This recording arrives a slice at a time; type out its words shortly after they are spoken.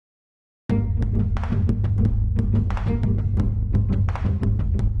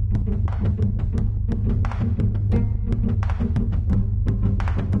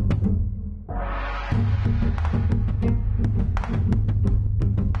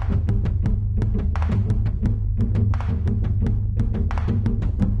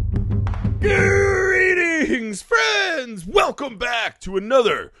Greetings, friends! Welcome back to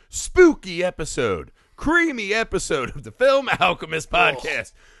another spooky episode, creamy episode of the Film Alchemist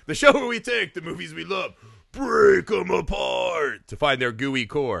Podcast, the show where we take the movies we love, break them apart to find their gooey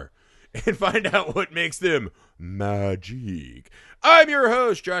core, and find out what makes them magic. I'm your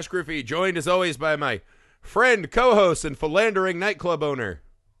host, Josh Griffey, joined as always by my friend, co-host, and philandering nightclub owner,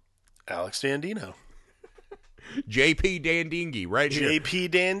 Alex Dandino. JP Dandingi, right here.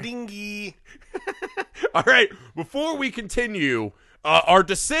 JP Dandingi. All right, before we continue, our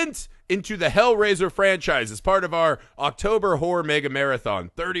descent into the Hellraiser franchise is part of our October Horror Mega Marathon.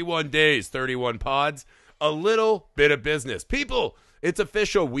 31 days, 31 pods, a little bit of business. People, it's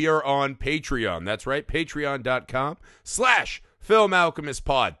official. We are on Patreon. That's right, patreon.com/Film Alchemist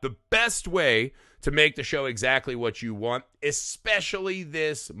Pod. The best way to make the show exactly what you want, especially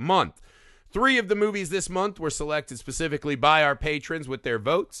this month. 3 of the movies this month were selected specifically by our patrons with their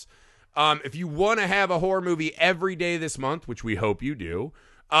votes. If you want to have a horror movie every day this month, which we hope you do,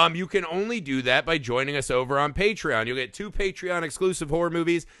 you can only do that by joining us over on Patreon. You'll get 2 Patreon-exclusive horror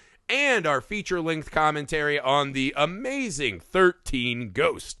movies and our feature-length commentary on the amazing 13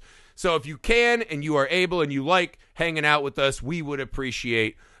 Ghost. So if you can and you are able and you like hanging out with us, we would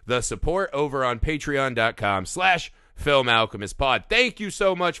appreciate the support over on patreon.com/Film Alchemist Pod. Thank you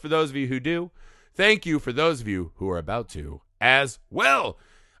so much for those of you who do. Thank you for those of you who are about to as well.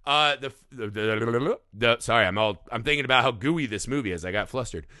 Sorry, I'm thinking about how gooey this movie is. I got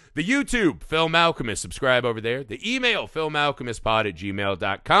flustered. The YouTube, Film Alchemist, subscribe over there. The email,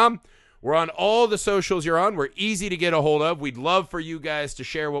 filmalchemistpod@gmail.com. We're on all the socials you're on. We're easy to get a hold of. We'd love for you guys to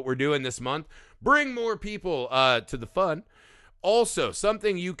share what we're doing this month. Bring more people to the fun. Also,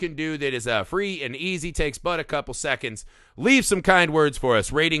 something you can do that is free and easy, takes but a couple seconds. Leave some kind words for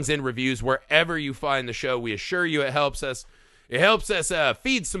us, ratings and reviews wherever you find the show. We assure you it helps us. It helps us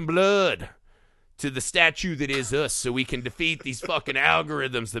feed some blood to the statue that is us so we can defeat these fucking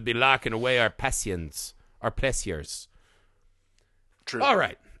algorithms that be locking away our passions, our pleasures. True. All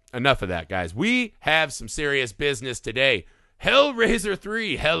right, enough of that, guys. We have some serious business today. Hellraiser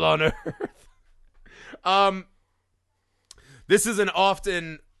 3, Hell on Earth. This is an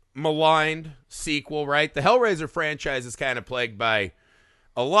often maligned sequel, right? The Hellraiser franchise is kind of plagued by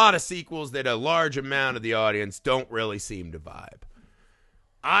a lot of sequels that a large amount of the audience don't really seem to vibe.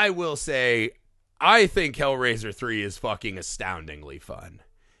 I will say, I think Hellraiser 3 is fucking astoundingly fun.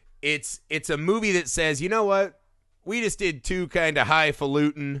 It's a movie that says, you know what? We just did 2 kind of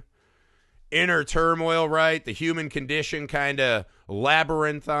highfalutin, inner turmoil, right? The human condition kind of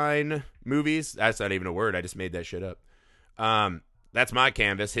labyrinthine movies. That's not even a word. I just made that shit up. That's my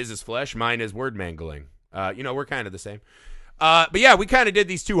canvas. His is flesh. Mine is word mangling. We're kind of the same. But yeah, we kind of did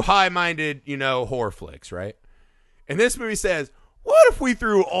these 2 high-minded, horror flicks, right? And this movie says, what if we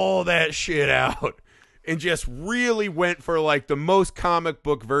threw all that shit out and just really went for like the most comic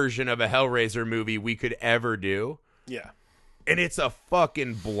book version of a Hellraiser movie we could ever do? Yeah. And it's a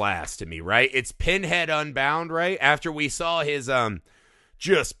fucking blast to me, right? It's Pinhead Unbound, right? After we saw his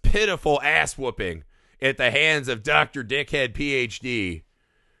just pitiful ass whooping at the hands of Dr. Dickhead, PhD,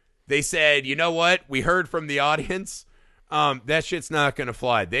 they said, you know what? We heard from the audience. That shit's not going to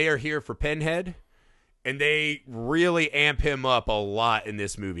fly. They are here for Pinhead, and they really amp him up a lot in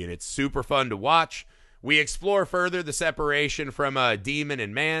this movie, and it's super fun to watch. We explore further the separation from demon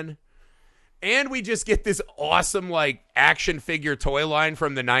and man, and we just get this awesome like action figure toy line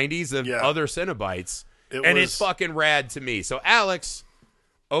from the 90s of other Cenobites, it's fucking rad to me. So, Alex,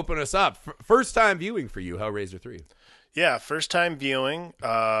 open us up. First time viewing for you, Hellraiser 3. Yeah, first time viewing.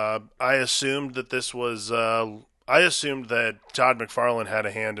 I assumed that this was... I assumed that Todd McFarlane had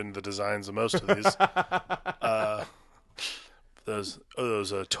a hand in the designs of most of these. Those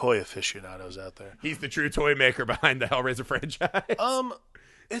toy aficionados out there. He's the true toy maker behind the Hellraiser franchise.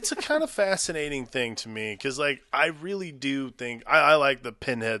 It's a kind of fascinating thing to me because, like, I really do think I like the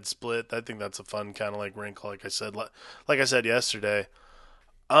Pinhead split. I think that's a fun kind of like wrinkle. Like I said yesterday.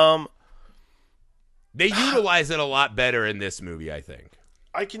 They utilize it a lot better in this movie, I think.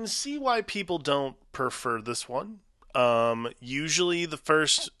 I can see why people don't prefer this one. Usually the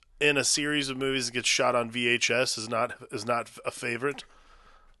first in a series of movies that gets shot on VHS is not a favorite.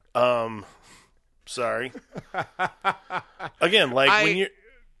 Sorry. Again, like when you're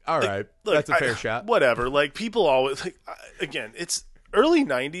all right, look, that's a fair shot. Whatever. Like people always again, it's early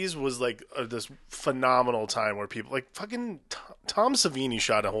 90s was like this phenomenal time where people like fucking Tom Savini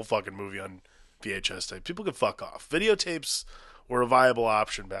shot a whole fucking movie on VHS tape. People could fuck off. Videotapes were a viable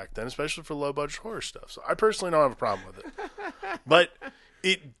option back then, especially for low budget horror stuff. So I personally don't have a problem with it. But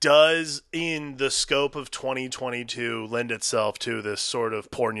it does, in the scope of 2022, lend itself to this sort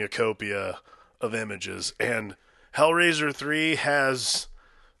of pornucopia of images. And Hellraiser 3 has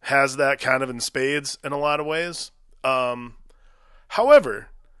that kind of in spades in a lot of ways. However,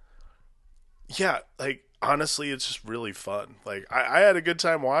 yeah, like, honestly, it's just really fun. Like, I had a good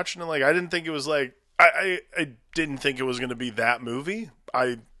time watching it. Like, I didn't think it was like, I didn't think it was going to be that movie.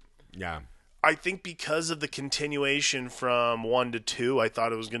 Yeah. I think because of the continuation from 1 to 2, I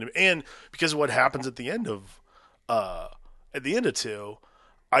thought it was going to be, and because of what happens at the end of 2,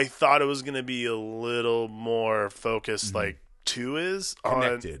 I thought it was going to be a little more focused, like 2 is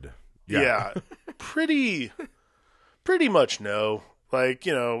Connected. on. Yeah, pretty much no. Like,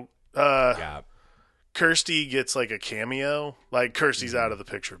 Yeah. Kirsty gets like a cameo. Like, Kirsty's out of the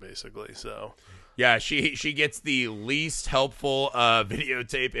picture basically. So Yeah, she gets the least helpful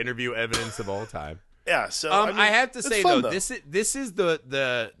videotape interview evidence of all time. yeah. So I have to it's say fun, though, this is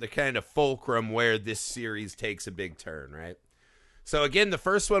the kind of fulcrum where this series takes a big turn, right? So again, the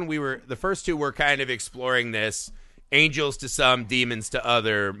first two were kind of exploring this angels to some, demons to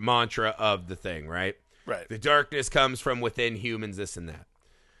other mantra of the thing, right? Right. The darkness comes from within humans, this and that.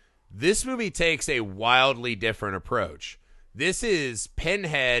 This movie takes a wildly different approach. This is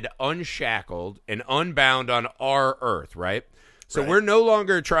Pinhead unshackled and unbound on our Earth, right? So we're no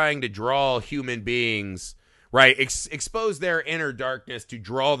longer trying to draw human beings, right? Expose their inner darkness to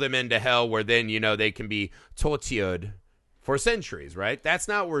draw them into hell where then, they can be tortured for centuries, right? That's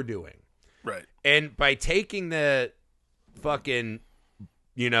not what we're doing. Right. And by taking the fucking,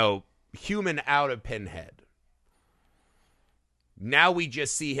 human out of Pinhead, now we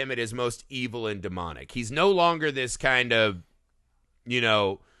just see him at his most evil and demonic. He's no longer this kind of,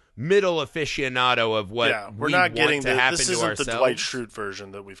 middle aficionado of what we're not getting to happen this to isn't ourselves. the Dwight Schrute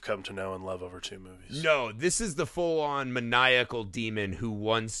version that we've come to know and love over 2 movies. No, this is the full-on maniacal demon who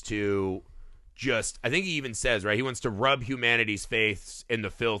wants to I think he even says, right, he wants to rub humanity's face in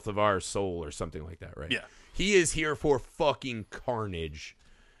the filth of our soul or something like that, right? Yeah. He is here for fucking carnage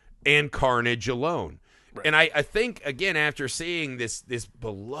and carnage alone. Right. And I think, again, after seeing this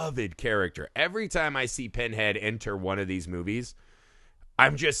beloved character, every time I see Pinhead enter one of these movies,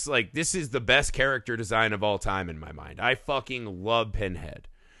 I'm just like, this is the best character design of all time in my mind. I fucking love Pinhead.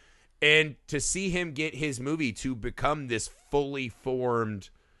 And to see him get his movie to become this fully formed,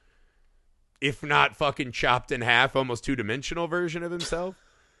 if not fucking chopped in half, almost two-dimensional version of himself,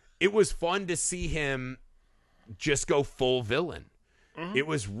 it was fun to see him just go full villain. Mm-hmm. It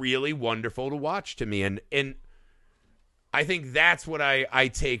was really wonderful to watch to me. And I think that's what I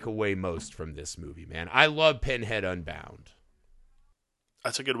take away most from this movie, man. I love Pinhead Unbound.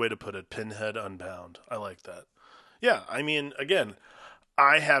 That's a good way to put it. Pinhead Unbound. I like that. Yeah, I mean, again,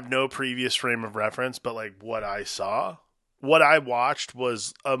 I have no previous frame of reference, but like what I watched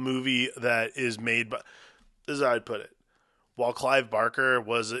was a movie that is made by, this is how I'd put it. While Clive Barker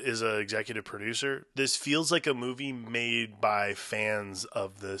is an executive producer, this feels like a movie made by fans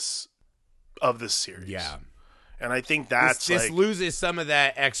of this series. Yeah. And I think that's this loses some of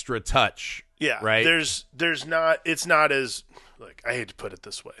that extra touch. Yeah. Right. It's not as, like, I hate to put it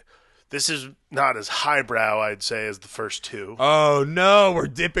this way. This is not as highbrow, I'd say, as the first 2. Oh no, we're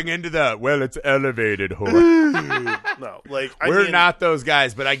dipping into that. Well, it's elevated horror. No, like we're not those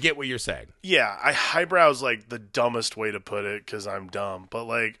guys, but I get what you're saying. Yeah, highbrow is like the dumbest way to put it because I'm dumb. But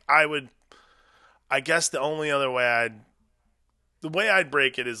like I guess the only other way I'd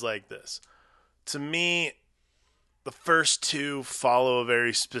break it is like this. To me, the first 2 follow a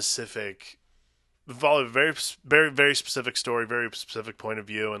very specific very, very specific story, very specific point of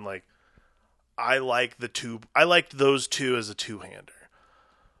view, and like I liked those 2 as a 2-hander.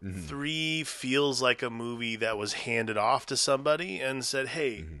 Mm-hmm. 3 feels like a movie that was handed off to somebody and said,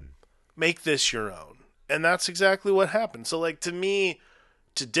 hey, make this your own. And that's exactly what happened. So like, to me,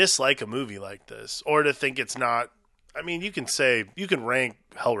 to dislike a movie like this, or to think it's not, I mean, you can rank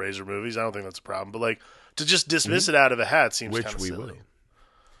Hellraiser movies, I don't think that's a problem, but like, to just dismiss it out of a hat seems kind of silly.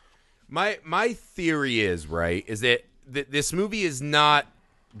 Will. My theory is that this movie is not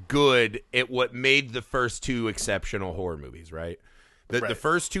good at what made the first 2 exceptional horror movies, right? The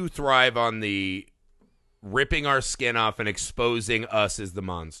first 2 thrive on the ripping our skin off and exposing us as the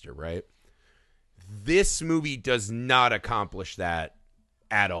monster, right? This movie does not accomplish that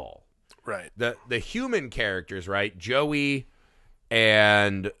at all. Right. The human characters, right? Joey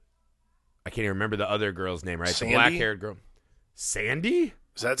and I can't even remember the other girl's name, right? Sandy? The black-haired girl. Sandy?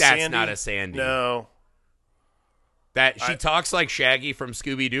 That's Sandy? Sandy? Not a Sandy. No. She talks like Shaggy from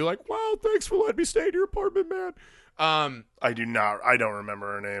Scooby-Doo, like, wow, thanks for letting me stay in your apartment, man. I don't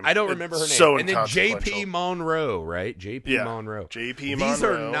remember her name. I don't remember her name. So and then inconsequential. J.P. Monroe, right? J.P. Yeah. Monroe. J.P.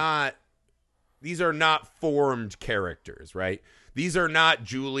 These are not formed characters, right? These are not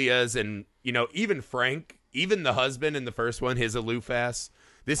Julia's and, even Frank, even the husband in the first one, his aloof ass.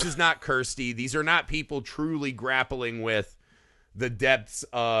 This is not Kirsty. These are not people truly grappling with the depths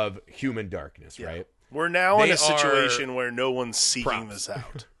of human darkness, right? We're now They in a situation are where no one's seeking props. this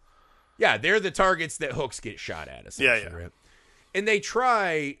out. Yeah, they're the targets that hooks get shot at, essentially. Yeah. Right? And they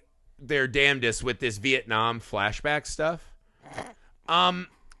try their damnedest with this Vietnam flashback stuff. I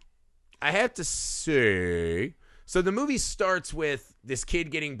have to say, so the movie starts with this kid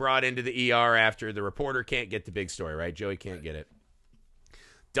getting brought into the ER after the reporter can't get the big story, right? Joey can't get it.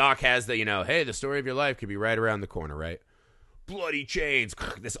 Doc has the, hey, the story of your life could be right around the corner, right? Bloody chains.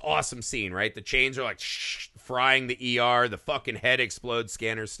 This awesome scene, right? The chains are like frying the ER. The fucking head explodes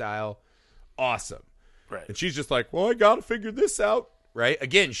scanner style. Awesome. Right. And she's just like, well, I got to figure this out, right?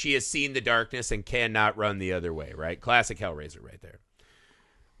 Again, she has seen the darkness and cannot run the other way, right? Classic Hellraiser right there.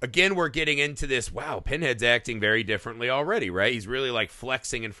 Again, we're getting into this, wow, Pinhead's acting very differently already, right? He's really like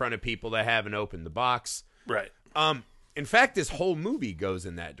flexing in front of people that haven't opened the box. Right. In fact, this whole movie goes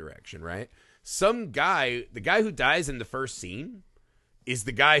in that direction, right? Some guy, the guy who dies in the first scene is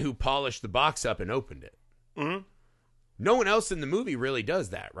the guy who polished the box up and opened it. Mm-hmm. No one else in the movie really does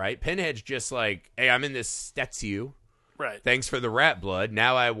that, right? Pinhead's just like, hey, I'm in this statue. Right. Thanks for the rat blood.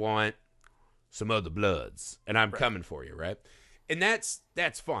 Now I want some other bloods, and I'm coming for you, right? And that's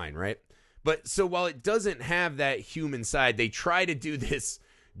fine, right? But so while it doesn't have that human side, they try to do this.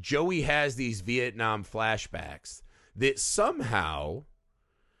 Joey has these Vietnam flashbacks that somehow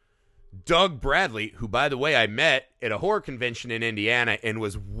Doug Bradley, who, by the way, I met at a horror convention in Indiana and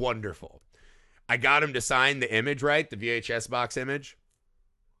was wonderful. I got him to sign the image, right? The VHS box image.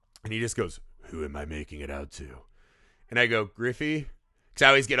 And he just goes, who am I making it out to? And I go, Griffey. Because I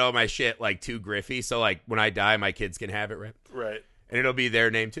always get all my shit like to Griffey. So like when I die, my kids can have it, right? Right. And it'll be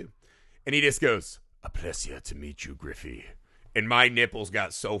their name too. And he just goes, a pleasure to meet you, Griffey. And my nipples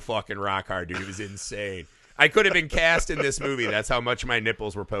got so fucking rock hard, dude. It was insane. I could have been cast in this movie. That's how much my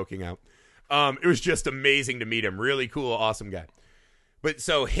nipples were poking out. It was just amazing to meet him. Really cool, awesome guy. But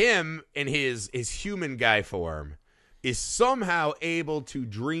so him in his human guy form is somehow able to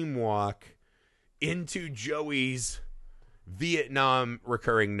dreamwalk into Joey's Vietnam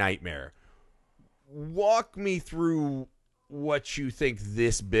recurring nightmare. Walk me through what you think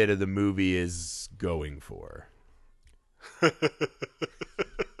this bit of the movie is going for.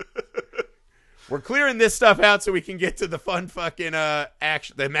 We're clearing this stuff out so we can get to the fun fucking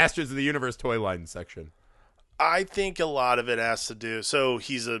action, the Masters of the Universe toy line section. I think a lot of it has to do. So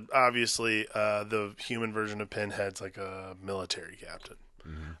he's obviously the human version of Pinhead's like a military captain.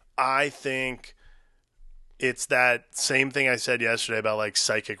 Mm-hmm. I think it's that same thing I said yesterday about like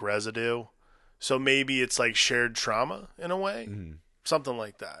psychic residue. So maybe it's like shared trauma in a way, something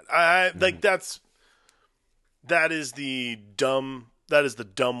like that. Like that is the dumb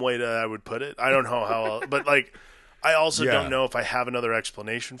way that I would put it. I don't know how else, but like I also don't know if I have another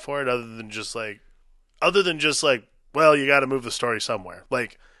explanation for it other than just like, well, you got to move the story somewhere.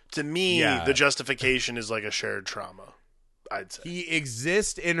 Like to me, the justification is like a shared trauma, I'd say. He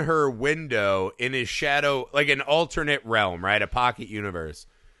exists in her window in his shadow, like an alternate realm, right? A pocket universe.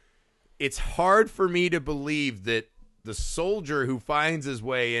 It's hard for me to believe that the soldier who finds his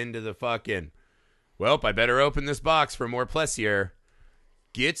way into the fucking, well, I better open this box for more pleasure,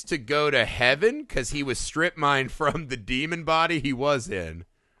 gets to go to heaven because he was strip mined from the demon body he was in.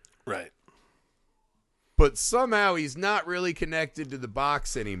 Right. But somehow he's not really connected to the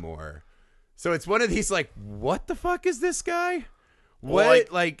box anymore. So it's one of these like, what the fuck is this guy?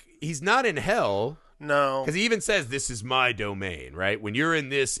 What? Like he's not in hell. No. Because he even says, this is my domain, right? When you're in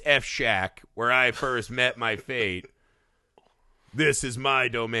this F shack where I first met my fate, this is my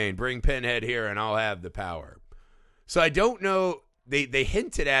domain. Bring Pinhead here and I'll have the power. So I don't know. They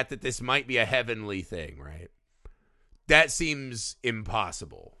hinted at that this might be a heavenly thing, right? That seems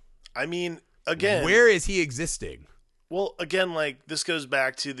impossible. I mean, again, where is he existing? Well, again, like this goes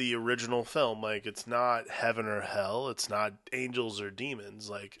back to the original film. Like it's not heaven or hell. It's not angels or demons.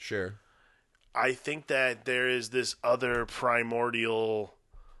 Like sure. I think that there is this other primordial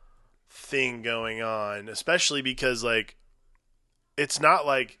thing going on, especially because like it's not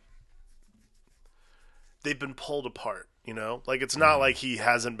like they've been pulled apart, you know? Like it's not like he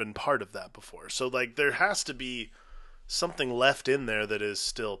hasn't been part of that before. So like there has to be something left in there that is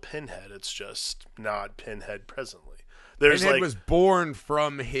still Pinhead. It's just not Pinhead presently. There's Pinhead like was born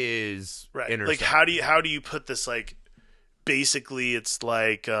from his inner like self. how do you put this? Like basically it's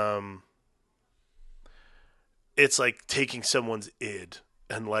like it's like taking someone's id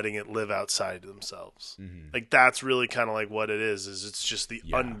and letting it live outside themselves. Mm-hmm. Like that's really kind of like what it is it's just the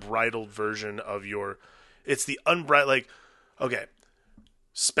unbridled version of it's the unbridled, like, okay,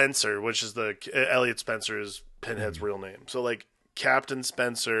 Spencer, which is Elliot Spencer is Pinhead's real name. So like Captain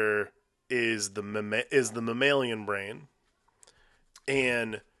Spencer is the mammalian brain,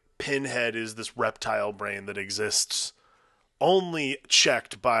 and Pinhead is this reptile brain that exists only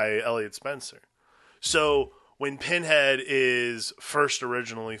checked by Elliot Spencer. So when Pinhead is first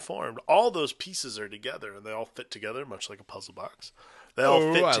originally formed, all those pieces are together and they all fit together, much like a puzzle box. They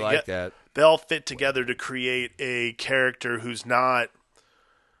all fit I like that. They all fit together to create a character who's not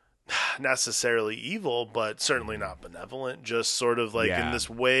necessarily evil, but certainly not benevolent. Just sort of like in this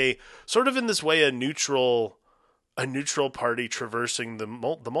way, a neutral party traversing the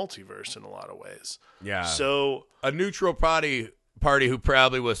multiverse in a lot of ways. Yeah. So a neutral party who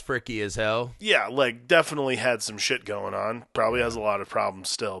probably was fricky as hell. Yeah, like definitely had some shit going on. Probably has a lot of problems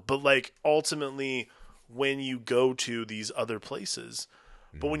still. But like ultimately when you go to these other places,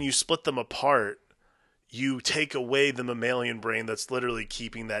 but when you split them apart, you take away the mammalian brain that's literally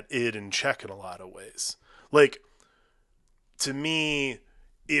keeping that id in check in a lot of ways. Like, to me,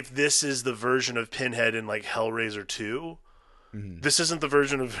 if this is the version of Pinhead in like Hellraiser 2, this isn't the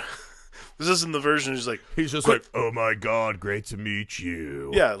version of this isn't the version who's like, he's just like, oh my god, great to meet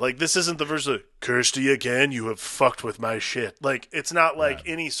you. Yeah, like this isn't the version of Kirsty again, you have fucked with my shit. Like it's not like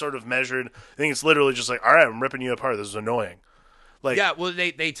any sort of measured. I think it's literally just like, all right, I'm ripping you apart. This is annoying. Like, yeah, well,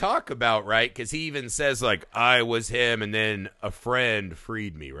 they talk about, right, because he even says, like, I was him, and then a friend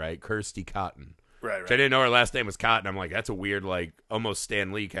freed me, right, Kirsty Cotton. Right. Which I didn't know her last name was Cotton. I'm like, that's a weird, like, almost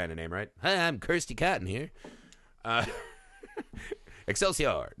Stan Lee kind of name, right? Hi, I'm Kirsty Cotton here.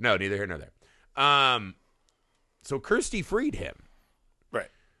 Excelsior. No, neither here nor there. So Kirsty freed him.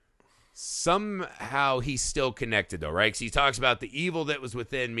 Right. Somehow he's still connected, though, right? Because he talks about the evil that was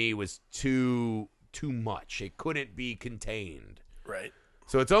within me was too much. It couldn't be contained. Right.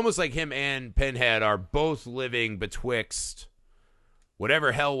 So it's almost like him and Pinhead are both living betwixt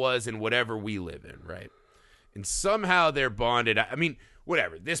whatever hell was and whatever we live in, right? And somehow they're bonded. I mean,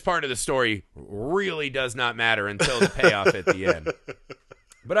 whatever. This part of the story really does not matter until the payoff at the end.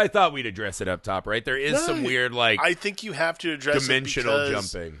 But I thought we'd address it up top, right? There is some weird, like, I think you have to address dimensional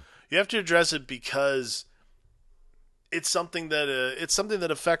jumping. You have to address it because it's something that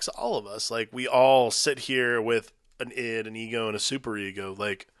affects all of us. Like we all sit here with an id, an ego, and a superego.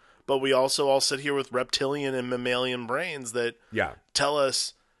 Like, but we also all sit here with reptilian and mammalian brains that tell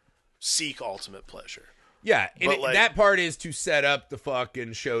us seek ultimate pleasure. Yeah, and that part is to set up the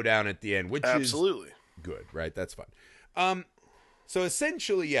fucking showdown at the end, which absolutely is good, right? That's fun. So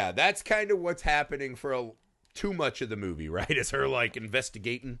essentially, yeah, that's kind of what's happening for too much of the movie, right? Is her like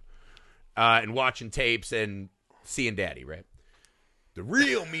investigating and watching tapes and seeing Daddy, right? The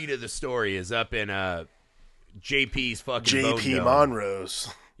real meat of the story is up in JP's fucking JP Bone Monroe's.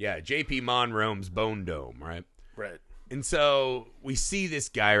 Yeah, JP Monroe's Bone Dome, right? Right. And so we see this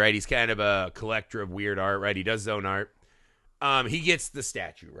guy, right? He's kind of a collector of weird art, right? He does his own art. He gets the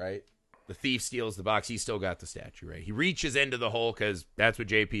statue, right? The thief steals the box. He's still got the statue, right? He reaches into the hole because that's what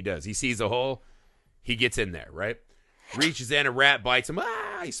JP does. He sees a hole. He gets in there, right? Reaches in, a rat bites him.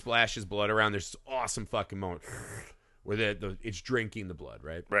 He splashes blood around. There's this awesome fucking moment where it's drinking the blood,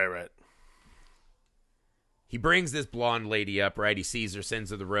 right? Right. He brings this blonde lady up, right? He sees her,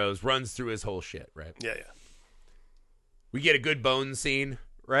 sends her the rose, runs through his whole shit, right? Yeah. We get a good bone scene,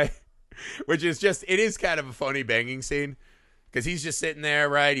 right? Which is just, it is kind of a funny banging scene because he's just sitting there,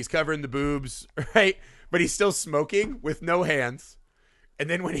 right? He's covering the boobs, right? But he's still smoking with no hands. And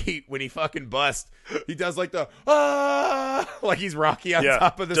then when he fucking busts, he does like the like he's Rocky on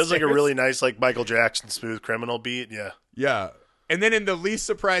top of the does stairs. Like a really nice like Michael Jackson Smooth Criminal beat. Yeah. And then in the least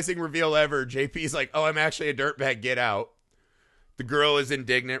surprising reveal ever, JP's like, "Oh, I'm actually a dirtbag. Get out." The girl is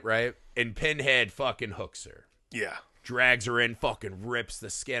indignant, right? And Pinhead fucking hooks her. Yeah. Drags her in, fucking rips the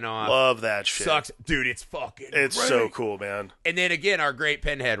skin off. Love that shit. Sucks. Dude, it's great. So cool, man. And then again, our great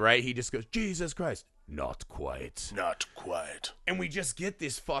Pinhead, right? He just goes, Jesus Christ. Not quite. And we just get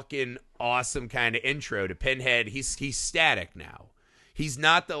this fucking awesome kind of intro to Pinhead. He's static now. He's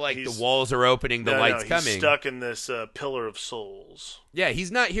not the walls are opening, the light's coming. He's stuck in this pillar of souls. Yeah, he's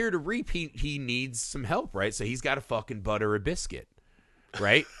not here to repeat. He needs some help, right? So he's got to fucking butter a biscuit,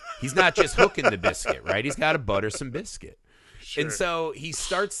 right? He's not just hooking the biscuit, right? He's got to butter some biscuit. Sure. And so he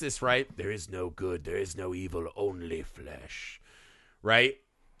starts this, right? There is no good, there is no evil, only flesh, right?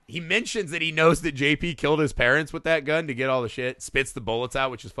 He mentions that he knows that JP killed his parents with that gun to get all the shit, spits the bullets out,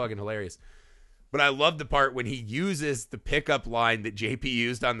 which is fucking hilarious. But I love the part when he uses the pickup line that JP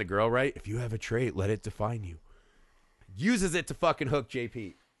used on the girl, right? If you have a trait, let it define you. uses it to fucking hook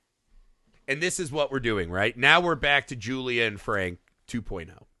JP. And this is what we're doing, right? Now we're back to Julia and Frank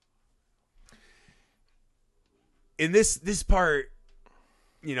 2.0. In this part,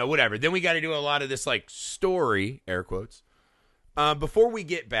 you know, whatever. Then we got to do a lot of this, like, story, air quotes. Before we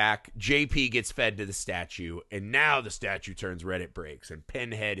get back, JP gets fed to the statue, and now the statue turns red, it breaks, and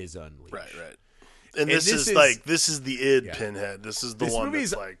Pinhead is unleashed. Right. And this is the id Pinhead. This is the one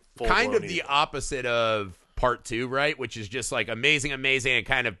that's like kind of the evil. opposite of part 2, right? Which is just like amazing, and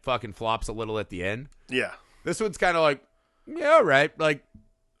kind of fucking flops a little at the end. Yeah. This one's kind of like, yeah, all right. Like,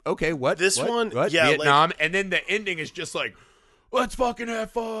 okay, what? This one, yeah, Vietnam. And then the ending is just like, let's fucking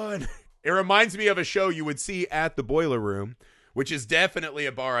have fun. It reminds me of a show you would see at the Boiler Room, which is definitely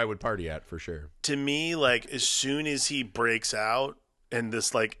a bar I would party at for sure. To me, like, as soon as he breaks out and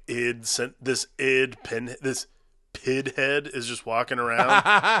this like this Pidhead is just walking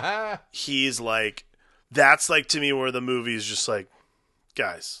around, he's like, that's like to me where the movie is just like,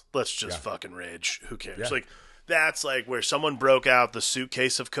 guys, let's just fucking rage. Who cares? Yeah. Like, that's like where someone broke out the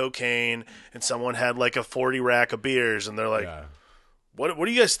suitcase of cocaine and someone had like a 40 rack of beers and they're like, what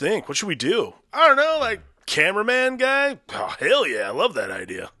do you guys think? What should we do? I don't know, like cameraman guy? Oh, hell yeah, I love that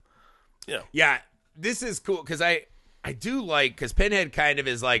idea. Yeah, this is cool because I do like, because Pinhead kind of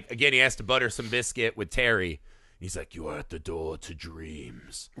is like, again, he has to butter some biscuit with Terry. He's like, you are at the door to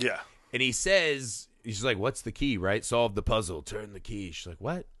dreams. Yeah. And he says, he's like, what's the key, right? Solve the puzzle, turn the key. She's like,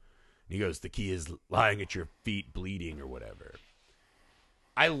 what? And he goes, the key is lying at your feet bleeding or whatever.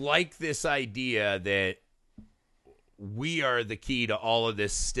 I like this idea that we are the key to all of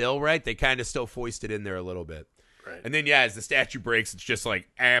this still, right? They kind of still foist it in there a little bit. Right. And then, as the statue breaks, it's just like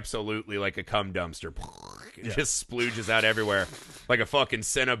absolutely like a cum dumpster. It just splooges out everywhere like a fucking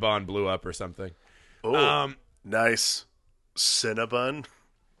Cinnabon blew up or something. Oh, nice. Cinnabon?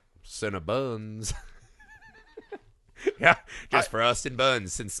 Cinnabuns. Yeah, just for us and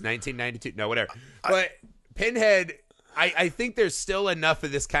buns since 1992. No, whatever. But Pinhead, I think there's still enough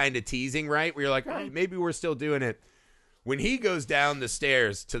of this kind of teasing, right? Where you're like, all right, maybe we're still doing it. When he goes down the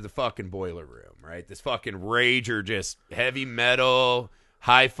stairs to the fucking Boiler Room, right? This fucking rager, just heavy metal,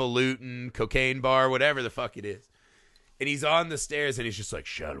 highfalutin, cocaine bar, whatever the fuck it is. And he's on the stairs and he's just like,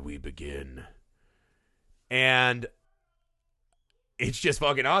 shall we begin? And it's just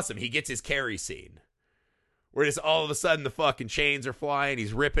fucking awesome. He gets his Carrie scene where just all of a sudden the fucking chains are flying.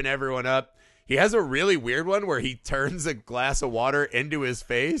 He's ripping everyone up. He has a really weird one where he turns a glass of water into his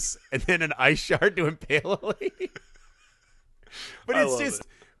face and then an ice shard to impale a lady. But it's just,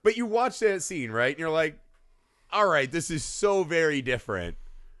 but you watch that scene, right? And you're like, all right, this is so very different.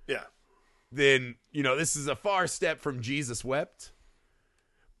 Yeah. Then, you know, this is a far step from Jesus Wept.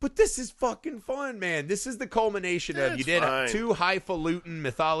 But this is fucking fun, man. This is the culmination of, you did two highfalutin,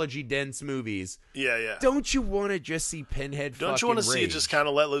 mythology-dense movies. Yeah. Don't you want to just see Pinhead fucking Don't you want to see it rage? just kind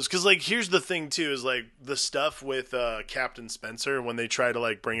of let loose? Because, like, here's the thing, too, is, like, the stuff with Captain Spencer, when they try to,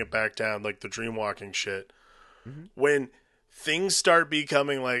 like, bring it back down, like, the dream-walking shit. Mm-hmm. When things start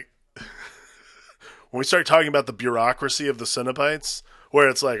becoming, like, when we start talking about the bureaucracy of the Cenobites, where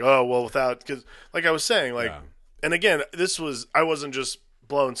it's like, oh, well, without, because, like I was saying, like, and again, I wasn't just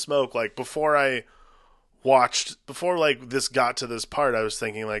blowing smoke, like, before like this got to this part, I was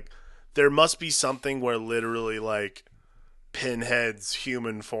thinking, like, there must be something where literally, like, Pinhead's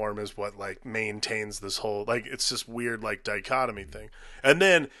human form is what, like, maintains this whole, like, it's this weird, like, dichotomy thing. And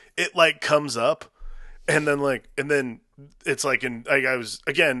then it, like, comes up, and then it's like,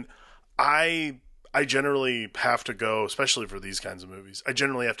 I generally have to go, especially for these kinds of movies, I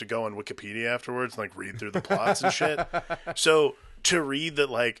generally have to go on Wikipedia afterwards and, like, read through the plots and shit. So to read that,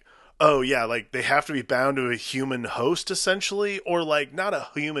 like, oh yeah, like, they have to be bound to a human host, essentially, or, like, not a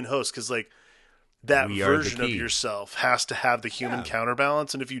human host, because, like, that version of yourself has to have the human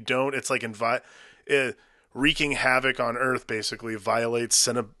counterbalance, and if you don't, it's like wreaking havoc on Earth, basically violates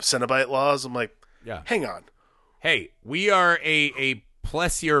Cenobite laws. I'm like, hang on. Hey, we are a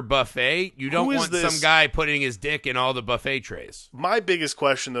pleasure buffet. You don't want some guy putting his dick in all the buffet trays. My biggest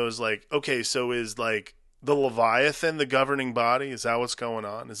question, though, is, like, okay, so is, like, the Leviathan the governing body? Is that what's going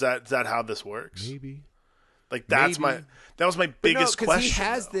on? Is that how this works? Maybe. Like, that was my biggest question. He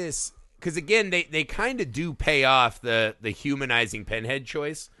has this, because again, they kind of do pay off the humanizing Pinhead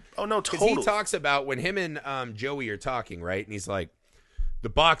choice. Oh no, totally. He talks about when him and Joey are talking, right? And he's like, the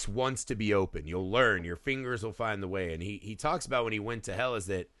box wants to be open. You'll learn. Your fingers will find the way. And he talks about when he went to hell is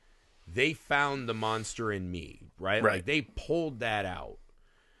that they found the monster in me, right? Like, they pulled that out.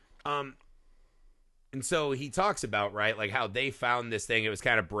 And so he talks about, right, like, how they found this thing. It was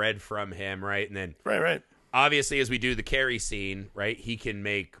kind of bred from him, right? And then right. Obviously, as we do the Carrie scene, right, he can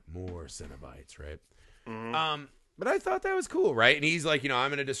make more Cenobites, right? Mm-hmm. But I thought that was cool, right? And he's like, I'm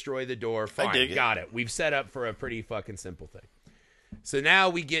going to destroy the door. Fine, dig it. got it. We've set up for a pretty fucking simple thing. So now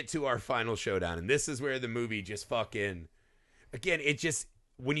we get to our final showdown, and this is where the movie just fucking... Again, it just...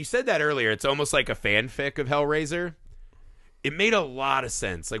 When you said that earlier, it's almost like a fanfic of Hellraiser. It made a lot of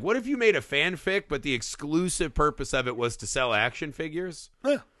sense. Like, what if you made a fanfic, but the exclusive purpose of it was to sell action figures?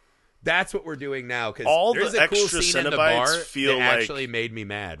 Yeah. That's what we're doing now. Because All there's the a cool extra scene in the bar Cenobites feel that like- actually made me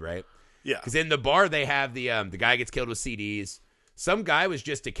mad, right? Yeah. Because in the bar, they have the guy gets killed with CDs. Some guy was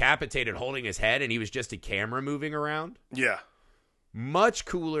just decapitated holding his head, and he was just a camera moving around. Yeah. Much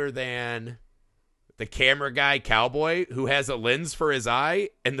cooler than the camera guy cowboy who has a lens for his eye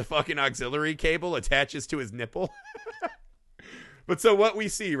and the fucking auxiliary cable attaches to his nipple. But so what we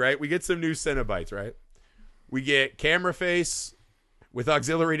see, right? We get some new Cenobites, right? We get camera face with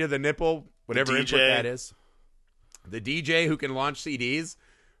auxiliary to the nipple, whatever input that is. The DJ who can launch CDs.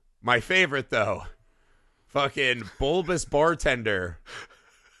 My favorite, though, fucking bulbous bartender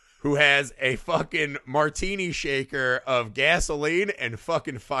who has a fucking martini shaker of gasoline and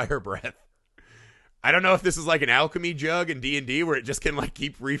fucking fire breath. I don't know if this is like an alchemy jug in D&D where it just can like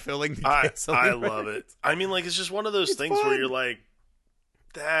keep refilling the gasoline. I love it. I mean, like, it's just one of those things fun. where you're like,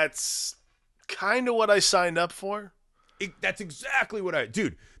 that's kind of what I signed up for. That's exactly what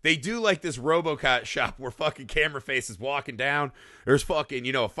dude, they do like this RoboCop shop where fucking camera face is walking down. There's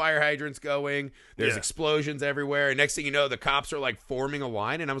fucking, fire hydrants going. There's explosions everywhere. And next thing you know, the cops are like forming a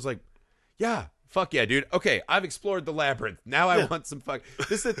line. And I was like, yeah, fuck yeah, dude. Okay, I've explored the labyrinth. Now I want some fuck.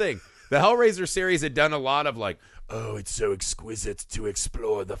 This is the thing. The Hellraiser series had done a lot of like, oh, it's so exquisite to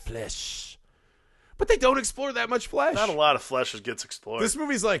explore the flesh. But they don't explore that much flesh. Not a lot of flesh gets explored. This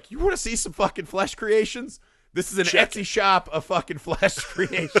movie's like, you want to see some fucking flesh creations? This is an Check Etsy shop of fucking flesh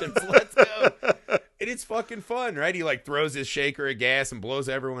creations. Let's go. And it's fucking fun, right? He like throws his shaker of gas and blows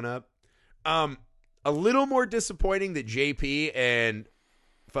everyone up. A little more disappointing that JP and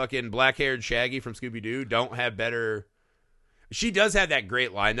fucking black-haired Shaggy from Scooby-Doo don't have better... She does have that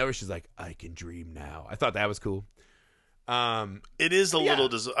great line, though, where she's like, I can dream now. I thought that was cool. It is a little...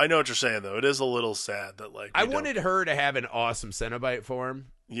 I know what you're saying, though. It is a little sad that, like... I wanted her to have an awesome Cenobite form.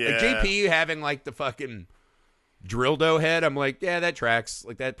 Yeah. Like, JP having, like, the fucking Drildo head, I'm like, yeah, that tracks.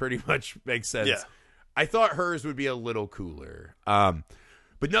 Like, that pretty much makes sense. Yeah. I thought hers would be a little cooler.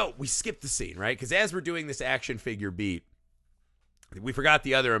 But no, we skipped the scene, right? Because as we're doing this action figure beat, we forgot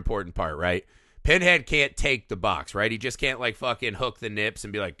the other important part, right? Pinhead can't take the box, right? He just can't, like, fucking hook the nips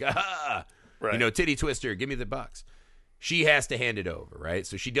and be like, ah, right. Titty twister, give me the box. She has to hand it over, right?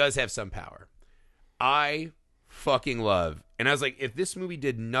 So she does have some power. I fucking love, and I was like, if this movie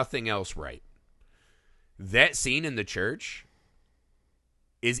did nothing else right, that scene in the church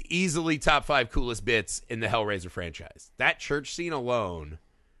is easily top 5 coolest bits in the Hellraiser franchise. That church scene alone,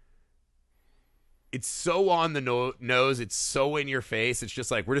 it's so on the nose. It's so in your face. It's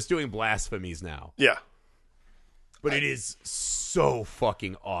just like, we're just doing blasphemies now. Yeah. But it is so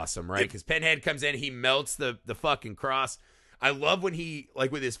fucking awesome, right? Because Pinhead comes in, he melts the fucking cross. I love when he,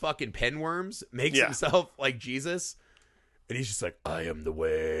 like, with his fucking penworms, makes himself like Jesus. And he's just like, I am the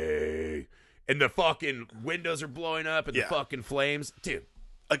way. And the fucking windows are blowing up and the fucking flames. Dude.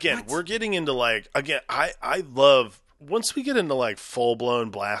 Again, we're getting into, like, I love, once we get into, like, full-blown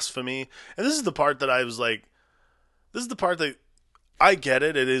blasphemy, and this is the part that I was like, this is the part that, I get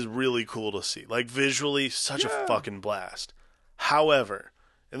it, it is really cool to see. Like, visually, such a fucking blast. However,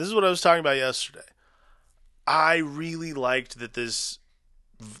 and this is what I was talking about yesterday, I really liked that this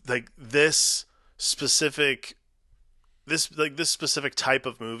specific type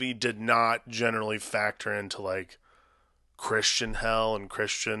of movie did not generally factor into, like, Christian hell and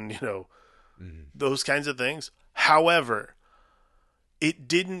Christian, those kinds of things. However, it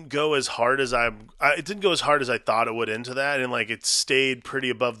didn't go as hard as I thought it would into that, and like it stayed pretty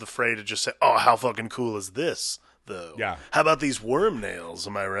above the fray to just say, "Oh, how fucking cool is this?" Though, yeah. How about these worm nails?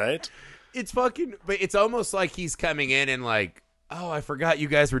 Am I right? It's fucking, but it's almost like he's coming in and like, "Oh, I forgot you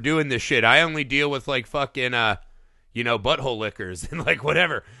guys were doing this shit. I only deal with like fucking, butthole lickers and like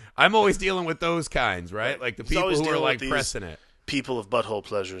whatever. I'm always dealing with those kinds, right? Like the people who are like pressing it. People of butthole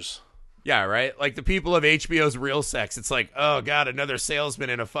pleasures." Yeah, right? Like the people of HBO's Real Sex. It's like, oh, God, another salesman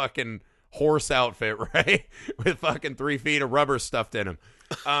in a fucking horse outfit, right? With fucking 3 feet of rubber stuffed in him.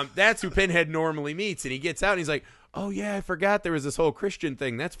 That's who Pinhead normally meets. And he gets out and he's like, oh, yeah, I forgot there was this whole Christian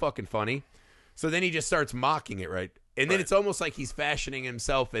thing. That's fucking funny. So then he just starts mocking it, right? And then it's almost like he's fashioning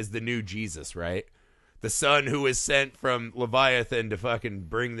himself as the new Jesus, right? The son who is sent from Leviathan to fucking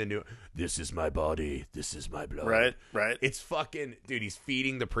bring the new... This is my body. This is my blood. Right. It's fucking... Dude, he's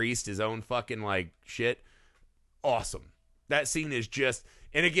feeding the priest his own fucking, like, shit. Awesome. That scene is just...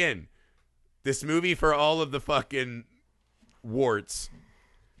 And again, this movie, for all of the fucking warts,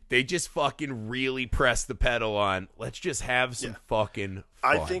 they just fucking really press the pedal on. Let's just have some fucking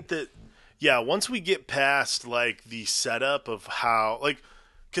fun. I think that, yeah, once we get past like the setup of how, like,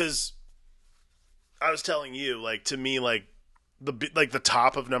 because I was telling you, like, to me, like the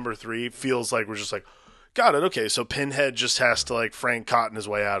top of number 3 feels like we're just like, got it. Okay, so Pinhead just has to like Frank Cotton his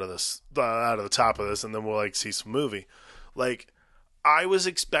way out of this, out of the top of this, and then we'll like see some movie. Like, I was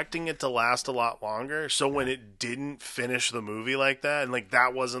expecting it to last a lot longer, so when it didn't finish the movie like that, and like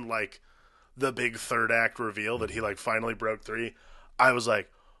that wasn't like the big third act reveal that he like finally broke 3, I was like,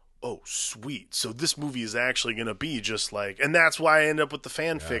 oh sweet, so this movie is actually gonna be just like, and that's why I end up with the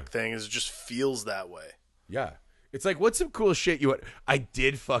fanfic thing, is it just feels that way. Yeah, it's like, what's some cool shit you? I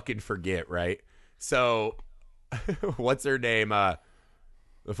did fucking forget, right? So, what's her name? The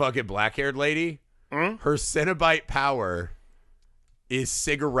fucking black-haired lady. Her Cenobite power is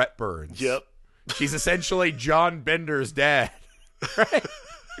cigarette burns. Yep. She's essentially John Bender's dad. Right?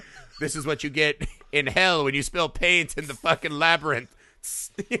 This is what you get in hell when you spill paint in the fucking labyrinth.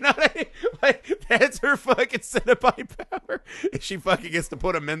 You know what I mean? Like, that's her fucking Cenobite power. She fucking gets to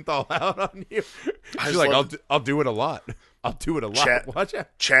put a menthol out on you. She's like, I'll do it a lot. I'll do it a lot. Watch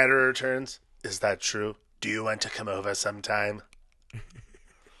out. Chatter returns. Is that true? Do you want to come over sometime?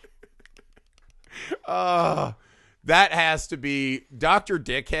 That has to be, Dr.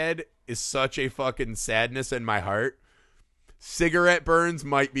 Dickhead is such a fucking sadness in my heart. Cigarette burns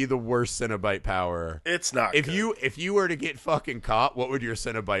might be the worst Cenobite power. It's not if good. If you were to get fucking caught, what would your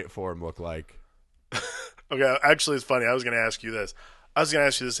Cenobite form look like? Okay, actually, it's funny. I was going to ask you this. I was going to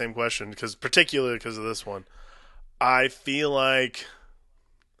ask you the same question, particularly because of this one. I feel like,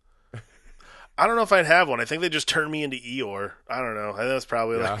 I don't know if I'd have one. I think they just turned me into Eeyore. I don't know. I think that's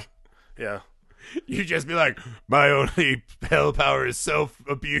probably like, yeah. You just be like, my only hell power is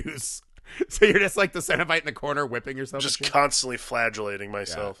self-abuse. So you're just like the Cenobite in the corner whipping yourself? Just constantly flagellating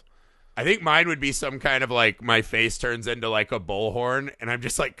myself. Yeah. I think mine would be some kind of like, my face turns into like a bullhorn, and I'm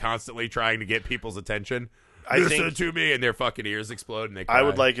just like constantly trying to get people's attention. Listen to me, and their fucking ears explode and they cry. I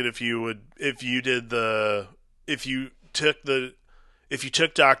would like it if you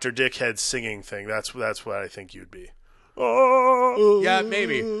took Dr. Dickhead's singing thing. That's what I think you'd be. Oh, yeah,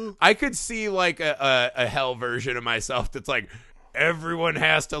 maybe. I could see like a hell version of myself that's like, everyone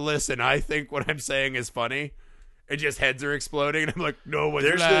has to listen. I think what I'm saying is funny. And just heads are exploding, and I'm like, no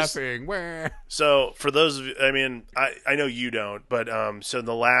one's laughing. So for those of you, I mean, I know you don't, but so in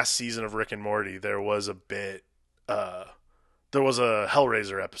the last season of Rick and Morty, there was a bit, there was a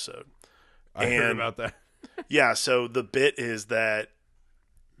Hellraiser episode. I heard about that. Yeah, so the bit is that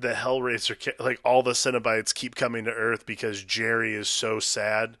the Hellraiser, like all the Cenobites keep coming to Earth because Jerry is so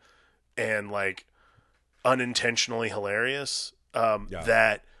sad and like unintentionally hilarious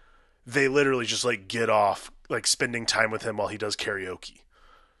that they literally just like get off like spending time with him while he does karaoke.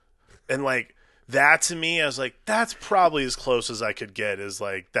 And like that to me, I was like, that's probably as close as I could get, is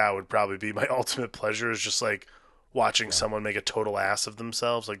like that would probably be my ultimate pleasure, is just like watching someone make a total ass of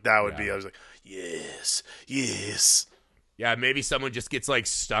themselves. Like that would be, I was like, yes. Yeah, maybe someone just gets like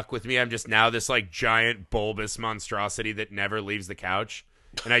stuck with me. I'm just now this like giant bulbous monstrosity that never leaves the couch.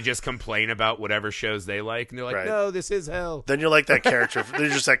 And I just complain about whatever shows they like. And they're like, no, this is hell. Then you're like that character. They're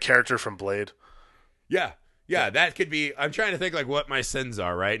just that character from Blade. Yeah, that could be. I'm trying to think like what my sins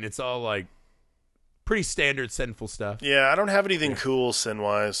are, right? And it's all like pretty standard sinful stuff. Yeah, I don't have anything cool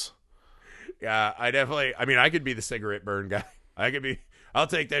sin-wise. Yeah, I could be the cigarette burn guy. I'll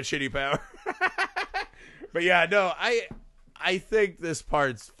take that shitty power. But yeah, no, I think this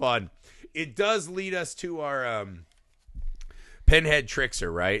part's fun. It does lead us to our Pinhead tricks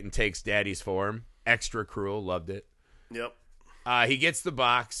her, right? And takes Daddy's form. Extra cruel. Loved it. Yep. He gets the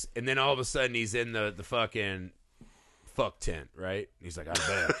box, and then all of a sudden he's in the fucking fuck tent, right? He's like, I'm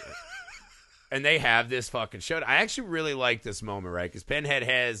back. And they have this fucking show. I actually really like this moment, right? Because Pinhead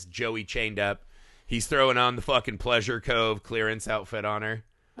has Joey chained up. He's throwing on the fucking Pleasure Cove clearance outfit on her.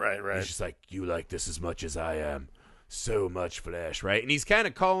 Right. He's just like, you like this as much as I am. So much flesh, right? And he's kind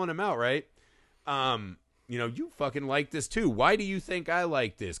of calling him out, right? You fucking like this too. Why do you think I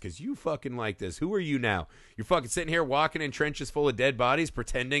like this? Because you fucking like this. Who are you now? You're fucking sitting here walking in trenches full of dead bodies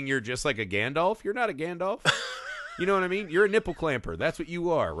pretending you're just like a Gandalf? You're not a Gandalf. You know what I mean? You're a nipple clamper. That's what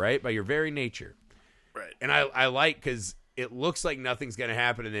you are, right? By your very nature. Right. And I like, because it looks like nothing's going to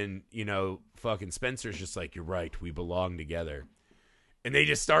happen. And then, fucking Spencer's just like, you're right. We belong together. And they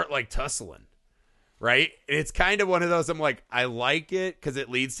just start like tussling. Right? And it's kind of one of those, I'm like, I like it because it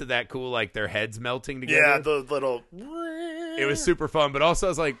leads to that cool, like, their heads melting together. Yeah, the little... It was super fun, but also I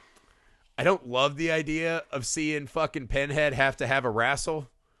was like, I don't love the idea of seeing fucking Pinhead have to have a wrestle.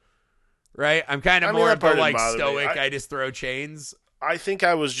 right? I'm kind of I mean, more that of the part like didn't bother me. stoic. I just throw chains. I think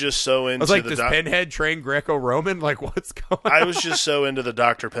I was just so into I was like, the does Pinhead train Greco-Roman? Like, what's going on? I was just so into the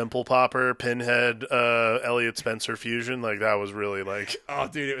Dr. Pimple Popper, Pinhead, Elliot Spencer fusion. Like, that was really like... Oh,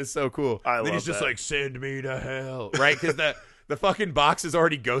 dude, it was so cool. I then love he's just that. like, send me to hell. Right? Because the fucking box is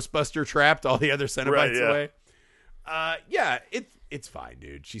already Ghostbuster trapped all the other Cenobites Right, yeah. away. Yeah, it's fine,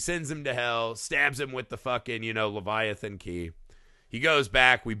 dude. She sends him to hell, stabs him with the fucking, Leviathan key. He goes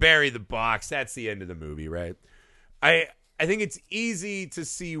back. We bury the box. That's the end of the movie, right? I think it's easy to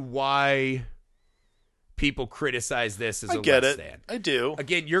see why people criticize this as a get Let's it. Stand. I do.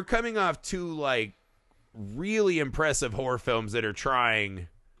 Again, you're coming off two like really impressive horror films that are trying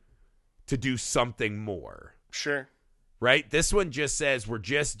to do something more. Sure. Right? This one just says we're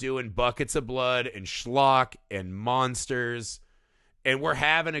just doing buckets of blood and schlock and monsters and we're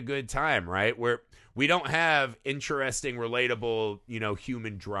having a good time, right? We don't have interesting, relatable,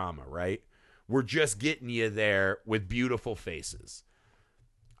 human drama, right? We're just getting you there with beautiful faces.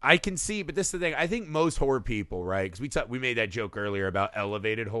 I can see, but this is the thing. I think most horror people, right? Because we made that joke earlier about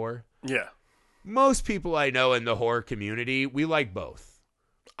elevated horror. Yeah. Most people I know in the horror community, we like both.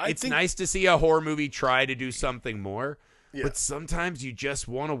 It's think, nice to see a horror movie try to do something more, Yeah. but sometimes you just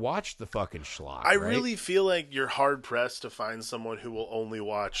want to watch the fucking schlock. I right? really feel like you're hard pressed to find someone who will only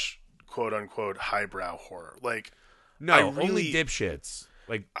watch quote unquote highbrow horror. Like, no, I only really- dipshits.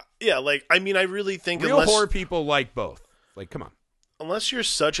 Like yeah, like I mean, I really think real horror people like both. Like, come on. unless you're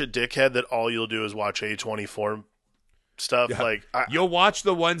such a dickhead that all you'll do is watch A24 stuff, Yeah. like You'll watch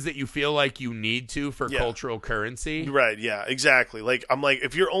the ones that you feel like you need to for Yeah. cultural currency. right, yeah, exactly. Like I'm like,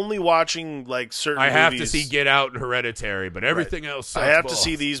 if you're only watching like certain, I have movies, to see Get Out and Hereditary, but everything else sucks I have to balls.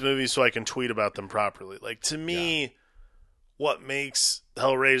 see these movies so I can tweet about them properly. Like to me, what makes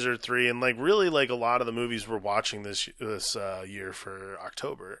Hellraiser 3 and like really like a lot of the movies we're watching this year for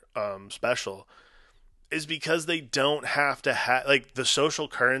October special is because they don't have to have like the social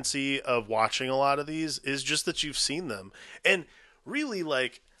currency of watching a lot of these is just that you've seen them. And really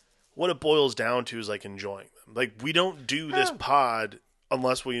like what it boils down to is like enjoying them. Like we don't do this pod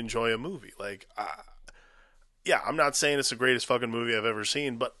unless we enjoy a movie. Like yeah, I'm not saying it's the greatest fucking movie I've ever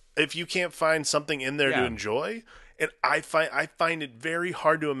seen, but if you can't find something in there to Yeah. enjoy, and I find it very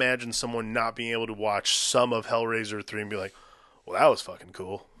hard to imagine someone not being able to watch some of Hellraiser 3 and be like, well, that was fucking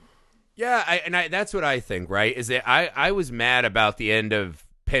cool. Yeah, that's what I think, right? Is that I was mad about the end of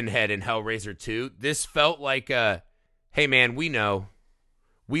Pinhead and Hellraiser 2. This felt like hey man, we know.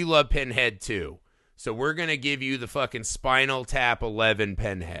 We love Pinhead too. So we're going to give you the fucking Spinal Tap 11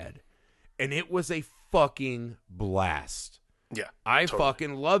 Pinhead. And it was a fucking blast. Yeah. I totally.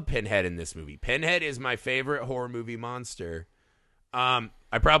 fucking love Pinhead in this movie. Pinhead is my favorite horror movie monster.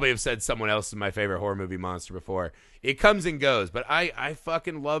 I probably have said someone else is my favorite horror movie monster before. It comes and goes, but I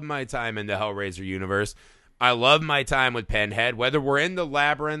fucking love my time in the Hellraiser universe. I love my time with Pinhead, whether we're in the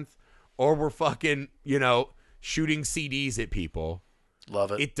labyrinth or we're fucking, shooting CDs at people.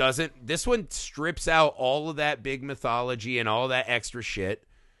 Love it. It doesn't. This one strips out all of that big mythology and all that extra shit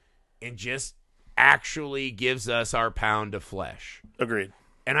and just actually gives us our pound of flesh. Agreed.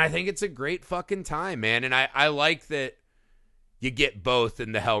 And I think it's a great fucking time, man. And I like that you get both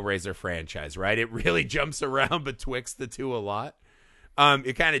in the Hellraiser franchise, right? It really jumps around betwixt the two a lot.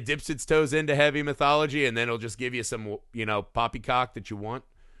 It kind of dips its toes into heavy mythology, and then it'll just give you some, poppycock that you want.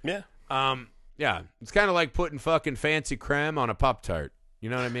 Yeah. Yeah. It's kind of like putting fucking fancy creme on a Pop-Tart. You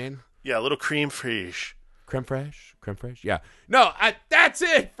know what I mean? Yeah, a little cream fraiche. Creme fraiche. Yeah. No, that's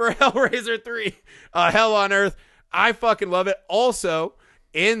it for Hellraiser 3. Hell on Earth. I fucking love it. Also,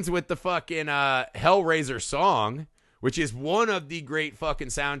 ends with the fucking Hellraiser song, which is one of the great fucking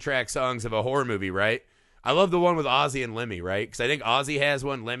soundtrack songs of a horror movie, right? I love the one with Ozzy and Lemmy, right? Because I think Ozzy has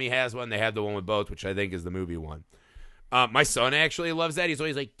one, Lemmy has one. They have the one with both, which I think is the movie one. My son actually loves that. He's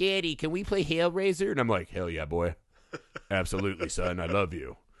always like, Daddy, can we play Hellraiser? And I'm like, hell yeah, boy. Absolutely, son. I love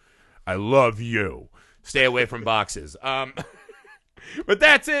you. I love you. Stay away from boxes. But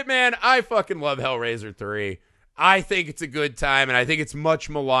that's it, man. I fucking love Hellraiser 3. I think it's a good time, and I think it's much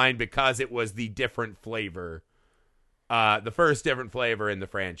maligned because it was the different flavor. The first different flavor in the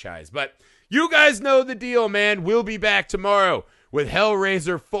franchise. But you guys know the deal, man. We'll be back tomorrow with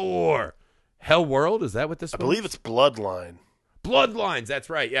Hellraiser 4. Hell World? Is that what this I was? believe it's Bloodline. Bloodlines. That's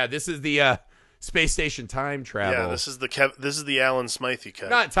right. Yeah, this is the space station time travel. Yeah, this is the Alan Smythe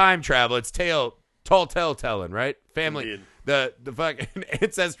cut. Not time travel. It's tall tale telling, right? Family. Indeed. The fucking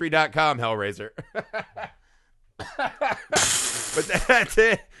Ancestry.com Hellraiser. But that's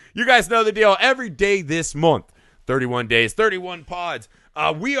it. You guys know the deal. Every day this month, 31 days, 31 pods.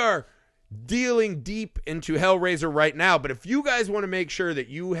 We are dealing deep into Hellraiser right now. But if you guys want to make sure that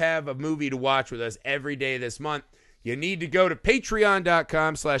you have a movie to watch with us every day this month, you need to go to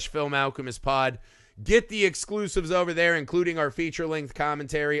patreon.com/filmalchemistpod. Get the exclusives over there, including our feature-length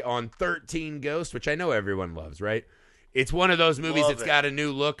commentary on 13 Ghosts, which I know everyone loves, right? It's one of those movies that's got a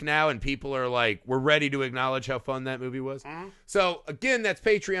new look now, and people are like, we're ready to acknowledge how fun that movie was. Mm-hmm. So, again, that's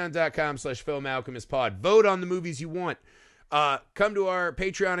patreon.com/filmalchemistpod. Vote on the movies you want. Come to our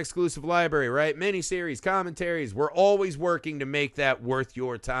Patreon exclusive library, right? Miniseries, commentaries. We're always working to make that worth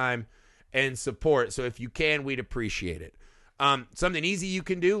your time and support. So if you can, we'd appreciate it. Something easy you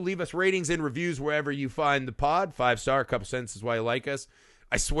can do, leave us ratings and reviews wherever you find the pod. 5-star, a couple cents is why you like us.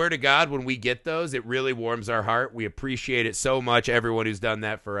 I swear to God, when we get those, it really warms our heart. We appreciate it so much, everyone who's done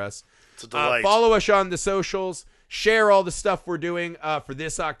that for us. It's a delight. Follow us on the socials. Share all the stuff we're doing for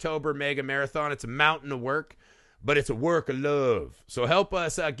this October Mega Marathon. It's a mountain of work, but it's a work of love. So help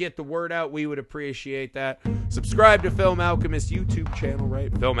us get the word out. We would appreciate that. Subscribe to Film Alchemist YouTube channel,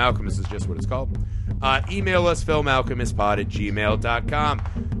 right? Film Alchemist is just what it's called. Email us, filmalchemistpod@gmail.com.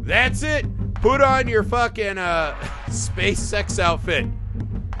 That's it. Put on your fucking space sex outfit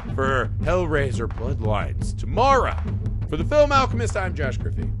for Hellraiser Bloodlines tomorrow. For the Film Alchemist, I'm Josh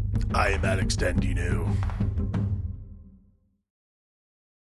Griffey. I am Alex Dandino.